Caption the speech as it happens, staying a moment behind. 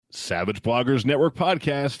Savage Bloggers Network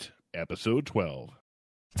Podcast, Episode 12.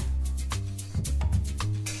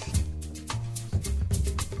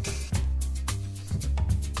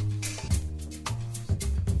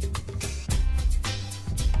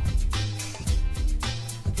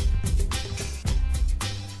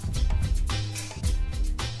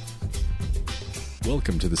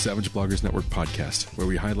 Welcome to the Savage Bloggers Network podcast, where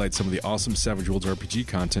we highlight some of the awesome Savage Worlds RPG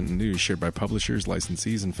content and news shared by publishers,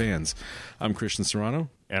 licensees, and fans. I'm Christian Serrano.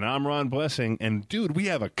 And I'm Ron Blessing. And, dude, we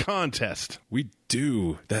have a contest. We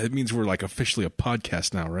do. That means we're like officially a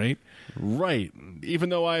podcast now, right? Right. Even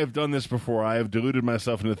though I have done this before, I have deluded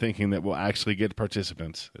myself into thinking that we'll actually get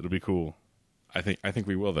participants. It'll be cool. I think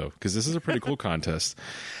we will, though, because this is a pretty cool contest.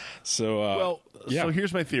 So, So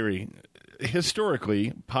here's my theory.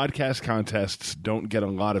 Historically, podcast contests don't get a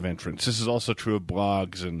lot of entrants. This is also true of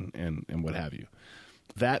blogs and what have you.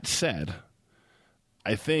 That said,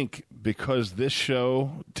 I think because this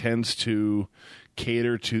show tends to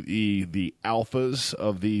cater to the alphas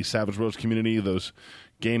of the Savage Worlds community, those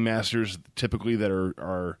game masters typically that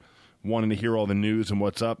are wanting to hear all the news and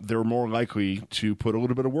what's up, they're more likely to put a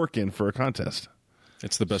little bit of work in for a contest.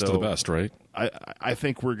 It's the best of the best, right? I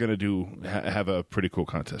think we're going to have a pretty cool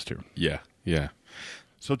contest here. Yeah.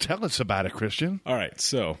 So tell us about it, Christian. All right.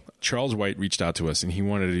 So Charles White reached out to us, and he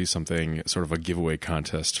wanted to do something, sort of a giveaway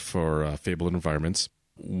contest for Fabled Environments.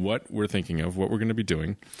 What we're thinking of, what we're going to be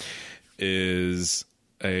doing, is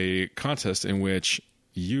a contest in which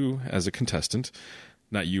you, as a contestant,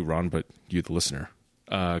 not you, Ron, but you, the listener.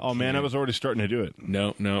 Oh, man, I was already starting to do it.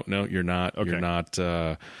 No, you're not. Okay. You're not.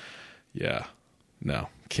 No,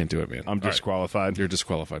 can't do it, man. I'm disqualified. Right. You're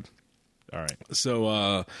disqualified. All right.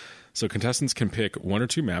 So contestants can pick one or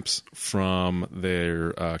two maps from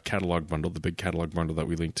their catalog bundle, the big catalog bundle that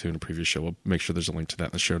we linked to in a previous show. We'll make sure there's a link to that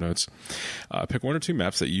in the show notes. Pick one or two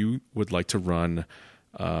maps that you would like to run,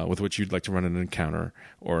 with which you'd like to run an encounter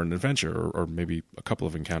or an adventure, or maybe a couple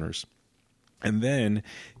of encounters. And then,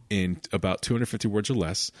 in about 250 words or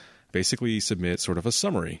less, basically submit sort of a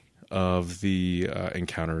summary of the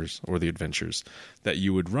encounters or the adventures that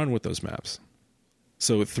you would run with those maps.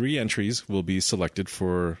 So 3 entries will be selected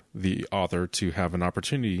for the author to have an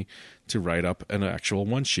opportunity to write up an actual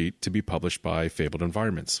one-sheet to be published by Fabled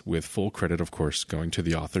Environments, with full credit, of course, going to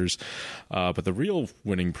the authors. But the real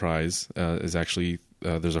winning prize is actually,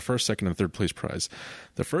 there's a first, second, and third place prize.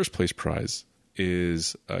 The first place prize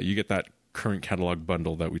is you get that current catalog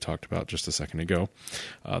bundle that we talked about just a second ago,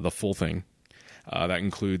 the full thing. That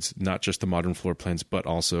includes not just the modern floor plans, but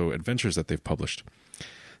also adventures that they've published.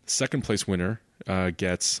 Second place winner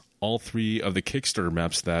gets all 3 of the Kickstarter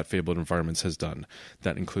maps that Fabled Environments has done.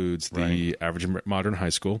 That includes the Average Modern High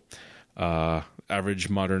School, Average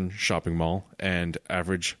Modern Shopping Mall, and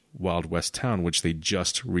Average Wild West Town, which they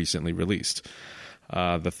just recently released.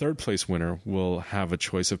 The third place winner will have a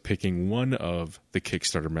choice of picking one of the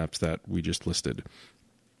Kickstarter maps that we just listed.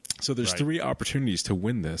 So there's 3 opportunities to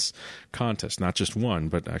win this contest, not just one,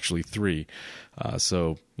 but actually 3.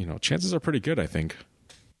 So, chances are pretty good, I think.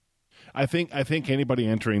 I think anybody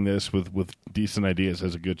entering this with decent ideas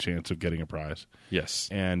has a good chance of getting a prize. Yes.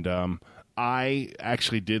 And I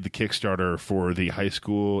actually did the Kickstarter for the high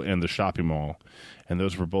school and the shopping mall, and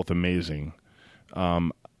those were both amazing.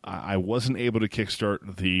 I wasn't able to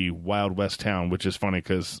kickstart the Wild West Town, which is funny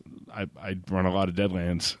because I run a lot of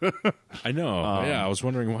Deadlands. I know. I was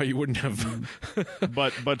wondering why you wouldn't have.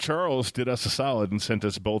 but Charles did us a solid and sent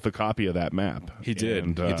us both a copy of that map. He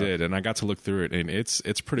did. And I got to look through it, and it's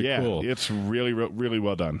pretty cool. It's really, really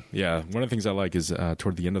well done. Yeah. One of the things I like is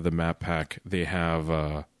toward the end of the map pack, they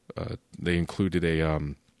have they included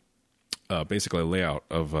a basically a layout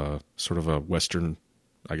of sort of a Western,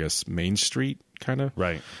 I guess, Main Street kind of,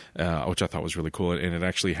 right? Which I thought was really cool, and it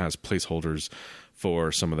actually has placeholders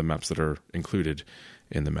for some of the maps that are included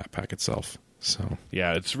in the map pack itself. So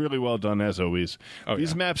yeah, it's really well done as always.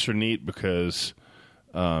 These maps are neat because,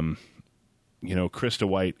 Krista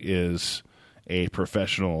White is a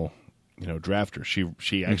professional, drafter.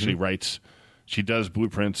 She actually writes. She does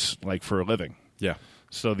blueprints like for a living. Yeah.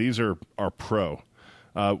 So these are pro.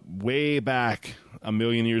 Way back a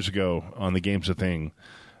million years ago on the Games a Thing,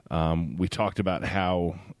 we talked about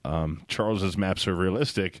how Charles's maps are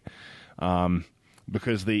realistic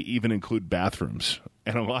because they even include bathrooms.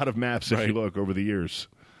 And a lot of maps, if you look over the years,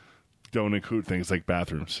 don't include things like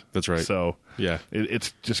bathrooms. That's right. So yeah,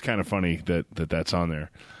 it's just kind of funny that's on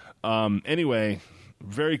there. Anyway,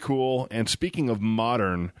 very cool. And speaking of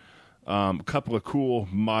modern, a couple of cool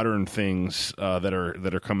modern things that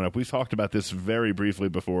are coming up. We talked about this very briefly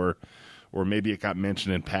before, or maybe it got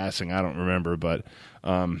mentioned in passing. I don't remember, but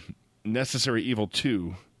Necessary Evil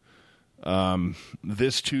 2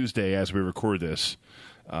 this Tuesday, as we record this,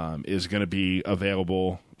 is going to be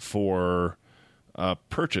available for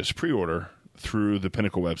purchase, pre-order through the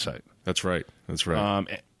Pinnacle website. That's right. That's right.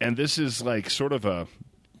 And this is like sort of a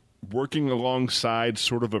working alongside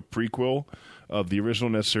sort of a prequel of the original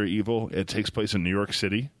Necessary Evil. It takes place in New York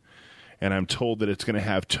City, and I'm told that it's going to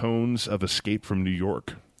have tones of Escape from New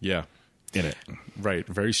York Yeah. in it. Right.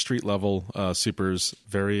 Very street level supers,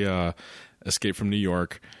 very Escape from New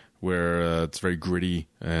York, where it's very gritty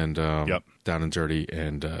and Yep. down and dirty.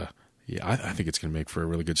 And I think it's going to make for a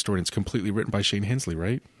really good story. And it's completely written by Shane Hensley,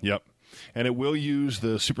 right? Yep. And it will use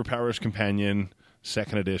the Superpowers Companion,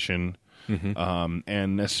 second edition,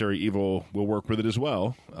 and Necessary Evil will work with it as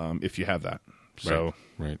well, if you have that. So,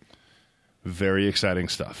 Right. very exciting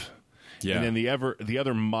stuff. Yeah. And then the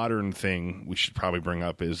other modern thing we should probably bring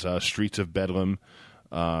up is Streets of Bedlam.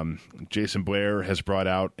 Jason Blair has brought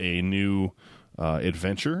out a new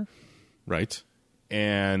adventure, Right.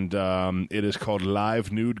 and it is called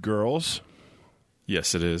Live Nude Girls,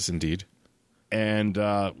 Yes, it is indeed. and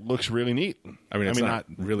looks really neat. I mean, it's not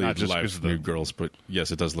really not just 'cause live of the- nude girls, but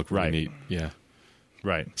yes, it does look really Right. neat. Yeah.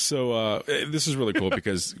 Right. So this is really cool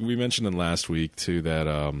because we mentioned in last week too that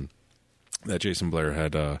that Jason Blair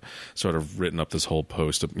had sort of written up this whole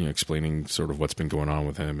post of, explaining sort of what's been going on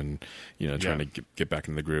with him and trying to get back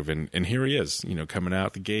in the groove, and here he is, coming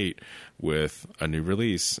out the gate with a new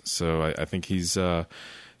release. So I think he's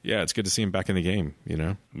it's good to see him back in the game.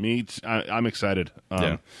 I'm excited.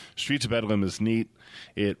 Yeah. Streets of Bedlam is neat.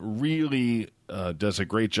 It really does a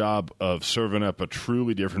great job of serving up a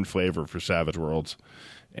truly different flavor for Savage Worlds.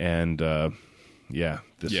 And,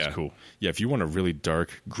 this is cool. Yeah, if you want a really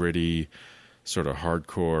dark, gritty, sort of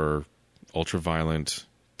hardcore, ultra-violent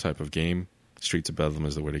type of game, Streets of Bedlam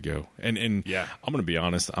is the way to go. And Yeah. I'm going to be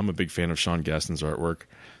honest, I'm a big fan of Sean Gaston's artwork,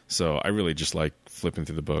 so I really just like flipping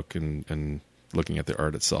through the book and looking at the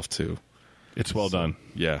art itself too. It's well done.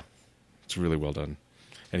 Yeah, it's really well done,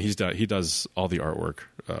 and he does all the artwork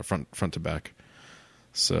front to back.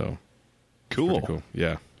 So Cool. pretty cool.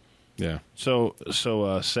 Yeah. So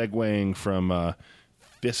segueing from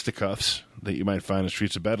fisticuffs that you might find in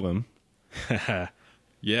Streets of Bedlam.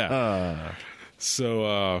 Yeah.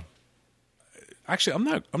 So actually, I'm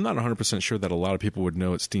not 100% sure that a lot of people would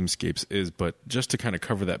know what Steamscapes is, but just to kind of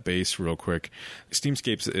cover that base real quick,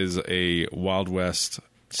 Steamscapes is a Wild West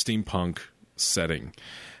steampunk setting.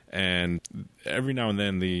 And every now and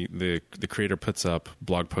then the creator puts up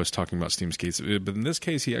blog posts talking about Steamscapes. But in this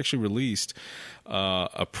case, he actually released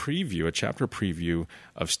a chapter preview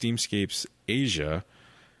of Steamscapes Asia,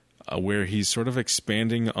 where he's sort of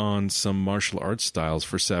expanding on some martial arts styles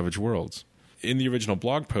for Savage Worlds. In the original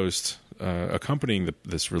blog post accompanying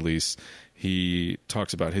this release, he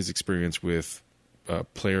talks about his experience with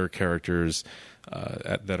player characters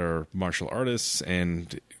that are martial artists,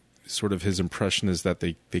 and sort of his impression is that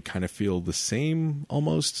they kind of feel the same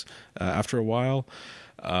almost after a while.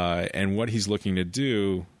 And what he's looking to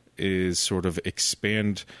do is sort of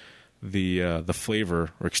expand the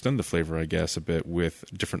flavor, or extend the flavor, I guess, a bit with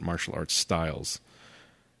different martial arts styles,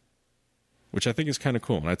 which I think is kind of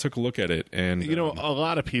cool. And I took a look at it, and a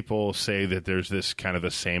lot of people say that there's this kind of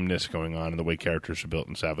a sameness going on in the way characters are built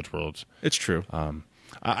in Savage Worlds. it's true.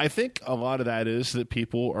 I think a lot of that is that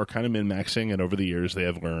people are kind of min-maxing, and over the years they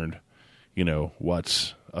have learned,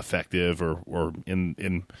 what's effective, or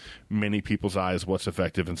in many people's eyes, what's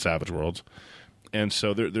effective in Savage Worlds. And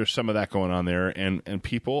so there's some of that going on there, and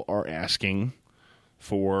people are asking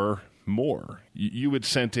for more. You had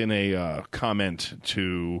sent in a comment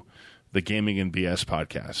to the Gaming and BS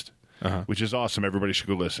podcast, which is awesome. Everybody should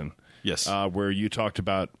go listen. Yes. Where you talked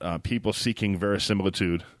about people seeking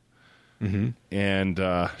verisimilitude. Mm-hmm. And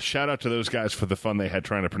shout out to those guys for the fun they had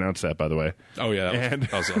trying to pronounce that, by the way. Oh yeah,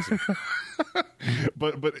 that was awesome.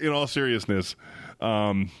 But in all seriousness,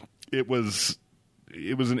 it was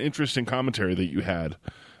an interesting commentary that you had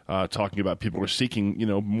talking about people were seeking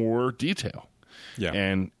more detail. Yeah.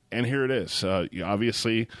 And here it is.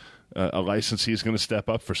 Obviously, a licensee is going to step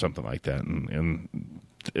up for something like that, and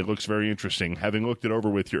it looks very interesting. Having looked it over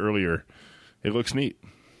with you earlier, it looks neat.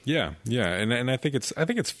 Yeah, and I think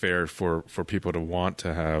it's fair for people to want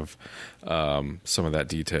to have some of that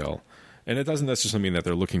detail, and it doesn't necessarily mean that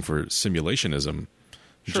they're looking for simulationism.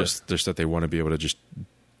 Sure. Just that they want to be able to just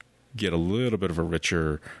get a little bit of a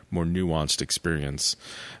richer, more nuanced experience.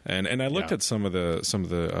 And I looked at some of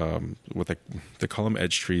the what they call them,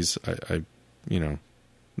 edge trees. I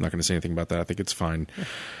I'm not going to say anything about that. I think it's fine.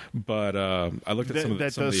 But I looked at That, some of the...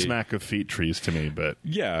 that some of does the, smack of feet trees to me, but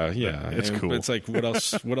Yeah. it's And cool. It's like, what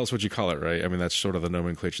else would you call it, right? I mean, that's sort of the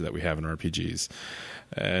nomenclature that we have in RPGs.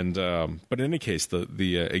 And but in any case,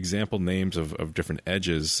 the example names of different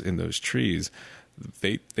edges in those trees,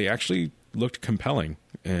 they actually looked compelling.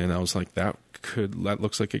 And I was like, that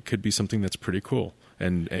looks like it could be something that's pretty cool.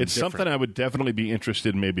 And it's different. something I would definitely be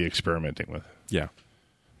interested in maybe experimenting with. Yeah.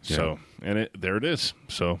 So, and there it is.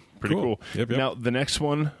 So, pretty Cool. cool. Yep. Now, the next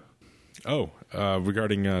one. Oh,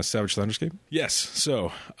 regarding Savage Thunderscape? Yes.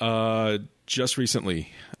 So, just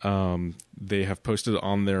recently, they have posted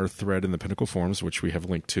on their thread in the Pinnacle forums, which we have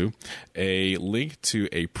linked to, a link to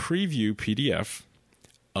a preview PDF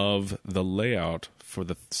of the layout for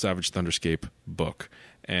the Savage Thunderscape book.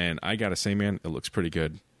 And I got to say, man, it looks pretty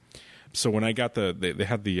good. So when I got they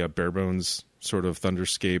had the bare bones sort of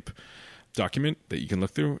Thunderscape document that you can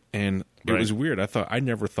look through, and it was weird. I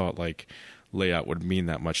never thought like layout would mean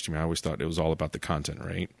that much to me. I always thought it was all about the content,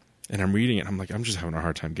 right? And I'm reading it, and I'm like, I'm just having a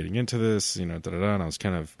hard time getting into this, and I was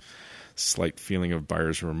kind of slight feeling of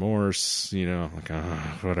buyer's remorse, like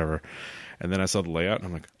whatever. And then I saw the layout, and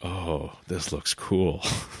I'm like, oh, this looks cool.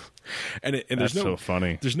 And there's That's so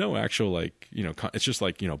funny. There's no actual it's just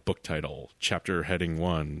like book title, chapter heading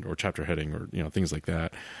 1, or chapter heading, or things like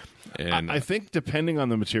that. And I think depending on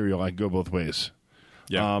the material, I go both ways.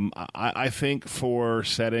 Yeah. I think for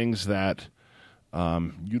settings that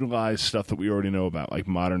utilize stuff that we already know about, like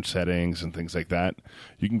modern settings and things like that,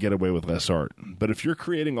 you can get away with less art. But if you're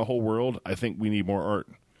creating a whole world, I think we need more art.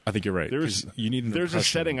 I think you're right. There's you need there's a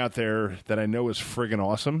setting out there that I know is friggin'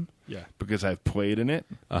 awesome. Yeah. Because I've played in it.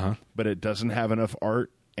 But it doesn't have enough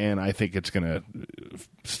art, and I think it's going to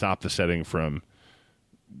stop the setting from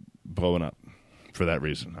blowing up for that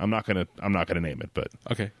reason. I'm not going to name it, but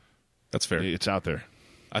Okay, that's fair. it's out there.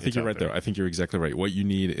 I think you're right there. I think you're exactly right. What you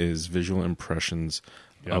need is visual impressions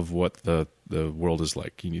of what the world is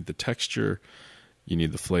like. You need the texture, you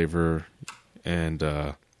need the flavor, and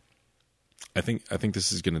I think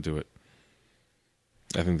this is going to do it.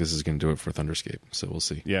 I think this is going to do it for Thunderscape. So we'll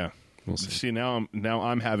see. Yeah. We'll see. See, now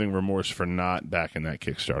I'm having remorse for not backing that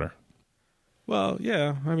Kickstarter Well,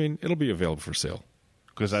 yeah. I mean, it'll be available for sale.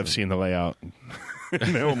 because I've seen the layout.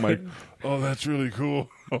 And now I'm like, oh, that's really cool.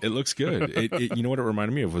 It looks good. You know what it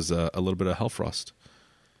reminded me of was a little bit of Hellfrost.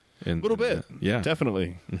 A little bit. Yeah.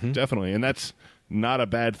 Definitely. Definitely. And that's not a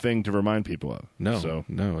bad thing to remind people of. No. So,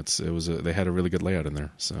 No. They had a really good layout in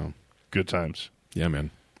there. So good times. yeah,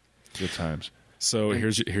 man. Good times. So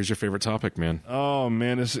here's your favorite topic, man. Oh,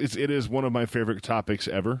 man. It is one of my favorite topics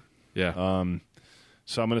ever. Yeah.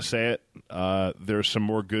 So I'm going to say it. There's some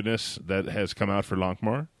more goodness that has come out for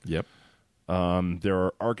Lankmar. Yep. There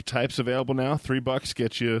are archetypes available now. $3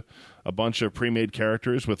 gets you a bunch of pre-made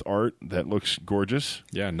characters with art that looks gorgeous.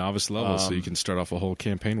 Yeah, novice level, so you can start off a whole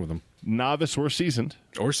campaign with them. Novice or seasoned.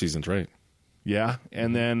 Or seasons, right? Yeah.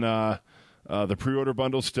 And then the pre-order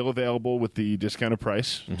bundle's still available with the discounted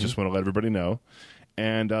price. Just want to let everybody know.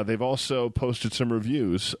 And they've also posted some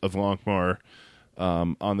reviews of Lankmar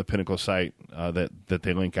on the Pinnacle site that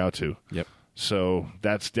they link out to. Yep. So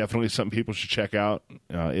that's definitely something people should check out.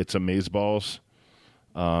 It's amazeballs.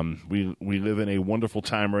 We live in a wonderful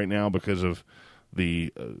time right now because of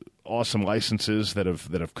the awesome licenses that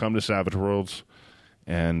have come to Savage Worlds,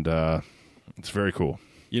 and it's very cool.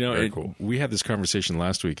 Very cool. We had this conversation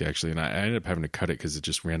last week actually, and I ended up having to cut it because it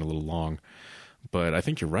just ran a little long. But I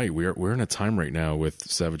think you're right. We're in a time right now with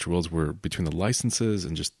Savage Worlds where between the licenses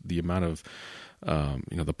and just the amount of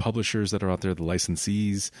the publishers that are out there, the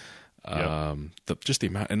licensees. Just the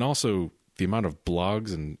amount, and also the amount of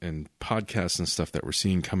blogs and podcasts and stuff that we're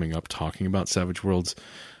seeing coming up talking about Savage Worlds.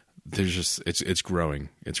 There's just it's growing.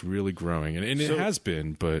 It's really growing, and it has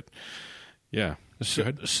been. But yeah, go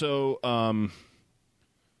ahead. So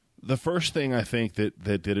the first thing I think that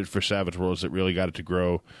did it for Savage Worlds that really got it to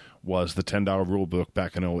grow was the $10 rule book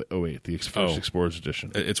back in 08, the first Explorers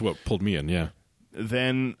Edition. It's what pulled me in. Yeah.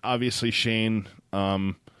 Then obviously Shane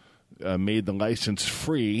made the license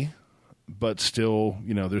free. But still,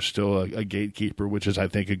 there's still a gatekeeper, which is, I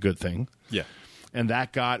think, a good thing. Yeah. And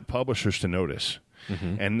that got publishers to notice.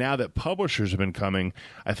 And now that publishers have been coming,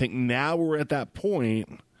 I think now we're at that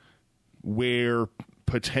point where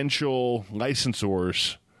potential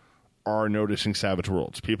licensors are noticing Savage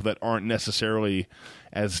Worlds. People that aren't necessarily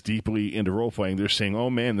as deeply into role-playing, they're saying, oh,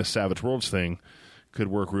 man, the Savage Worlds thing could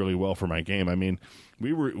work really well for my game. I mean,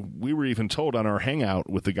 we were even told on our hangout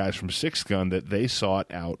with the guys from Sixth Gun that they sought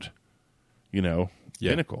out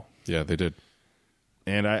Pinnacle. Yeah, they did.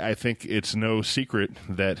 And I think it's no secret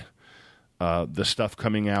that the stuff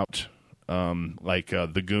coming out, like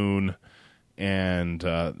The Goon and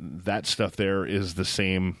that stuff there is the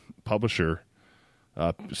same publisher,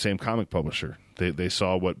 same comic publisher. They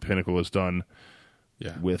saw what Pinnacle has done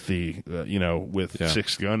with the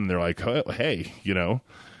Sixth Gun, and they're like, oh, hey,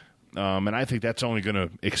 and I think that's only going to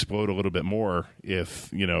explode a little bit more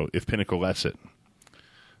if Pinnacle lets it.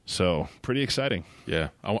 So pretty exciting. Yeah,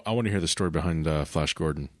 I want to hear the story behind Flash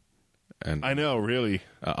Gordon. And I know, really.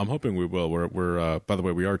 I'm hoping we will. We're by the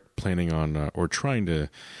way, we are planning on or trying to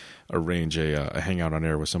arrange a hangout on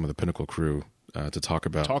air with some of the Pinnacle crew to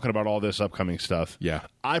talking about all this upcoming stuff. Yeah,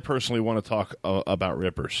 I personally want to talk about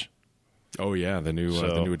Rippers. Oh yeah, the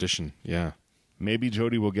new edition. Yeah, maybe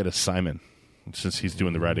Jody will get a Simon since he's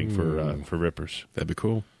doing the writing for Rippers. That'd be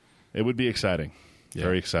cool. It would be exciting. Yeah.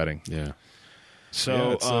 Very exciting. Yeah.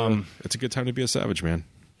 So it's a good time to be a savage, man.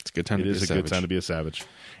 It's a good time to be a savage. It is a good time to be a savage.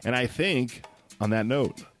 And I think on that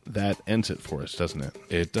note, that ends it for us, doesn't it?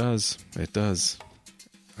 It does. It does.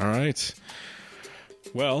 All right.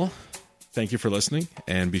 Well, thank you for listening,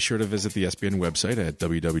 and be sure to visit the SBN website at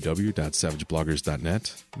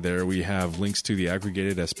www.savagebloggers.net. There we have links to the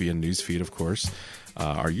aggregated SBN news feed, of course,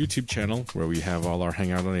 our YouTube channel, where we have all our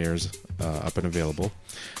Hangout on Airs up and available,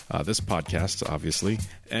 this podcast, obviously,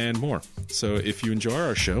 and more. So if you enjoy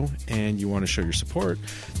our show and you want to show your support,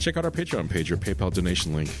 check out our Patreon page or PayPal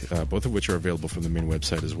donation link, both of which are available from the main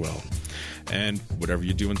website as well. And whatever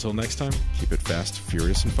you do until next time, keep it fast,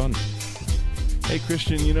 furious, and fun. Hey,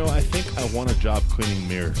 Christian, I think I want a job cleaning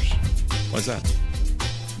mirrors. Why's that?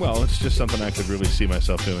 Well, it's just something I could really see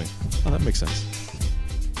myself doing. Oh, that makes sense.